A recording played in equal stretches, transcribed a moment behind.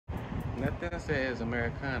Nothing says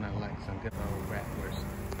Americana like some good old bratwurst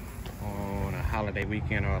on a holiday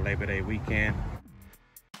weekend or a Labor Day weekend.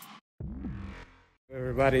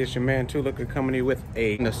 Everybody, it's your man Tulika coming to you with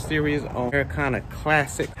a series on Americana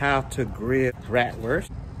classic, how to grill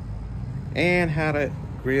bratwurst and how to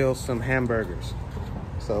grill some hamburgers.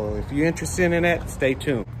 So if you're interested in that, stay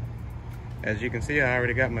tuned. As you can see, I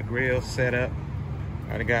already got my grill set up. I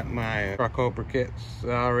already got my charcoal briquettes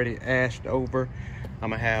already ashed over. I'm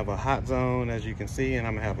gonna have a hot zone, as you can see, and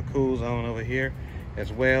I'm gonna have a cool zone over here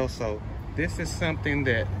as well. So this is something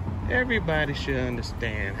that everybody should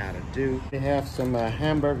understand how to do. We have some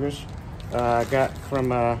hamburgers I got from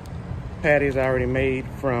patties already made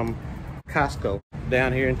from Costco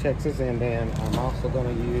down here in Texas, and then I'm also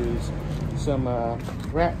gonna use some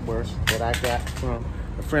bratwurst that I got from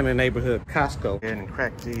a friendly neighborhood Costco. And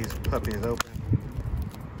crack these puppies open.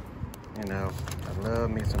 You know, I love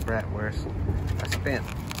me some bratwurst. I spent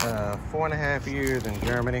 4.5 years in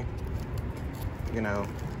Germany. You know,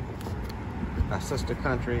 our sister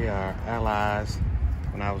country, our allies,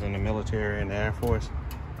 when I was in the military and the Air Force.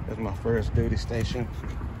 That was my first duty station.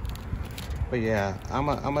 But yeah, I'm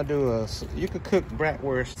gonna do you could cook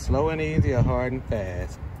bratwurst slow and easy or hard and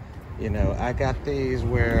fast. You know, I got these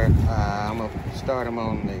where I'm gonna start them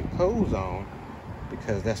on the cool zone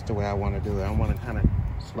because that's the way I want to do it. I want to kind of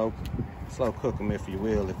slow cook them, if you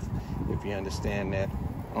will, if you understand that,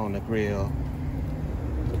 on the grill.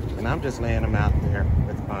 And I'm just laying them out there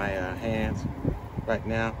with my hands right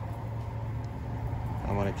now.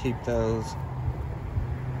 I want to keep those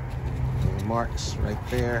marks right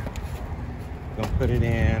there. Gonna put it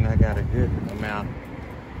in. I got a good amount.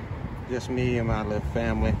 Just me and my little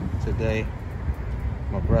family today.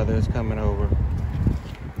 My brother is coming over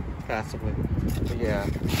possibly. But yeah.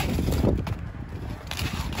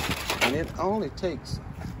 And it only takes,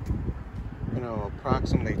 you know,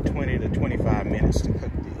 approximately 20 to 25 minutes to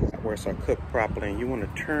cook these. Bratwurst are cooked properly, and you want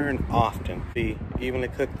to turn often. Be evenly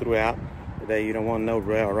cooked throughout the day. You don't want no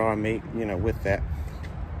raw meat, you know, with that.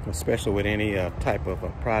 Especially with any type of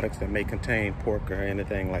products that may contain pork or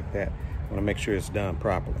anything like that. You want to make sure it's done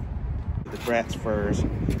properly. The brats first.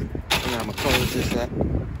 And I'm going to close this up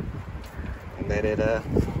and let it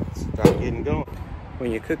start getting going.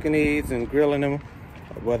 When you're cooking these and grilling them,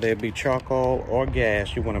 whether it be charcoal or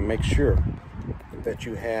gas, you want to make sure that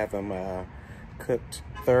you have them cooked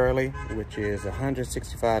thoroughly, which is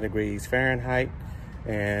 165 degrees Fahrenheit,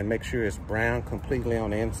 and make sure it's brown completely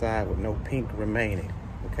on the inside with no pink remaining.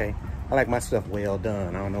 Okay, I like my stuff well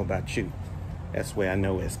done. I don't know about you. That's where I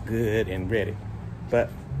know it's good and ready.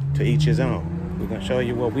 But to each his own. We're gonna show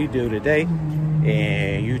you what we do today,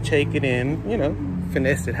 and you take it in, you know,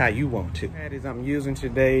 finesse it how you want to. Patties I'm using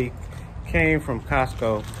today came from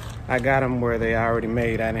Costco. I got them where they already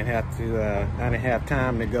made. I didn't have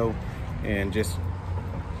time to go and just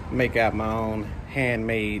make out my own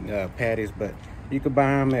handmade patties, but you could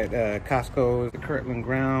buy them at Costco. The Kirtland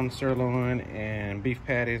ground sirloin and beef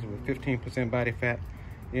patties with 15% body fat,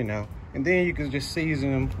 you know. And then you can just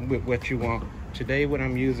season them with what you want. Today what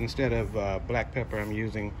I'm using, instead of black pepper, I'm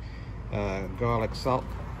using garlic salt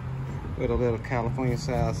with a little California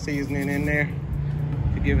style seasoning in there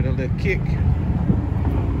to give it a little kick.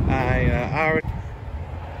 I already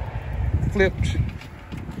flipped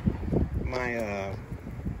my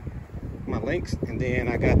my links, and then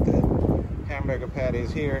I got the hamburger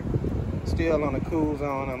patties here still on the cool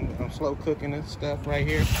zone. I'm slow cooking this stuff right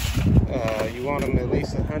here. You want them at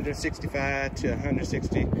least 165 to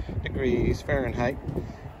 160 degrees Fahrenheit,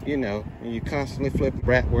 you know, and you constantly flip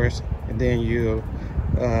bratwurst, and then you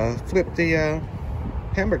flip the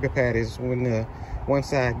hamburger patties when the one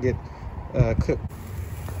side get cooked.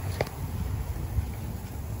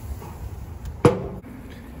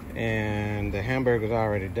 And the hamburger's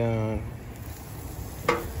already done.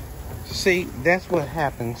 See, that's what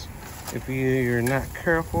happens if you're not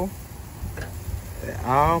careful. It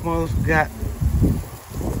almost got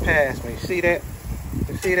past me. See that?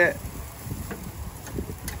 You see that?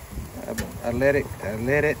 I let it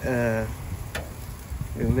a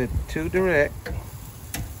little too direct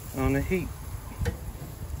on the heat.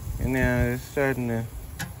 And now it's starting to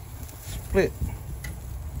split.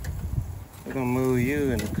 We're gonna move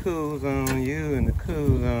you in the cool zone, you in the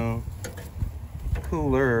cool zone,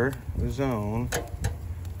 cooler zone.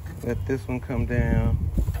 Let this one come down,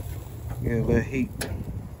 get a little heat.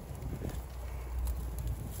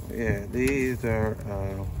 Yeah, these are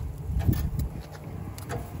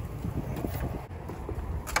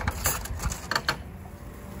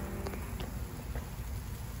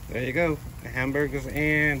there you go. The hamburgers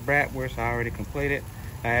and bratwurst are already completed.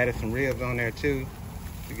 I added some ribs on there too.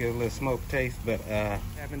 to get a little smoke taste, but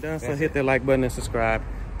haven't done so, hit that like button and subscribe.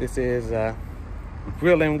 This is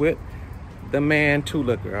grilling with the man two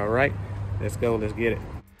looker. All right, let's go, let's get it.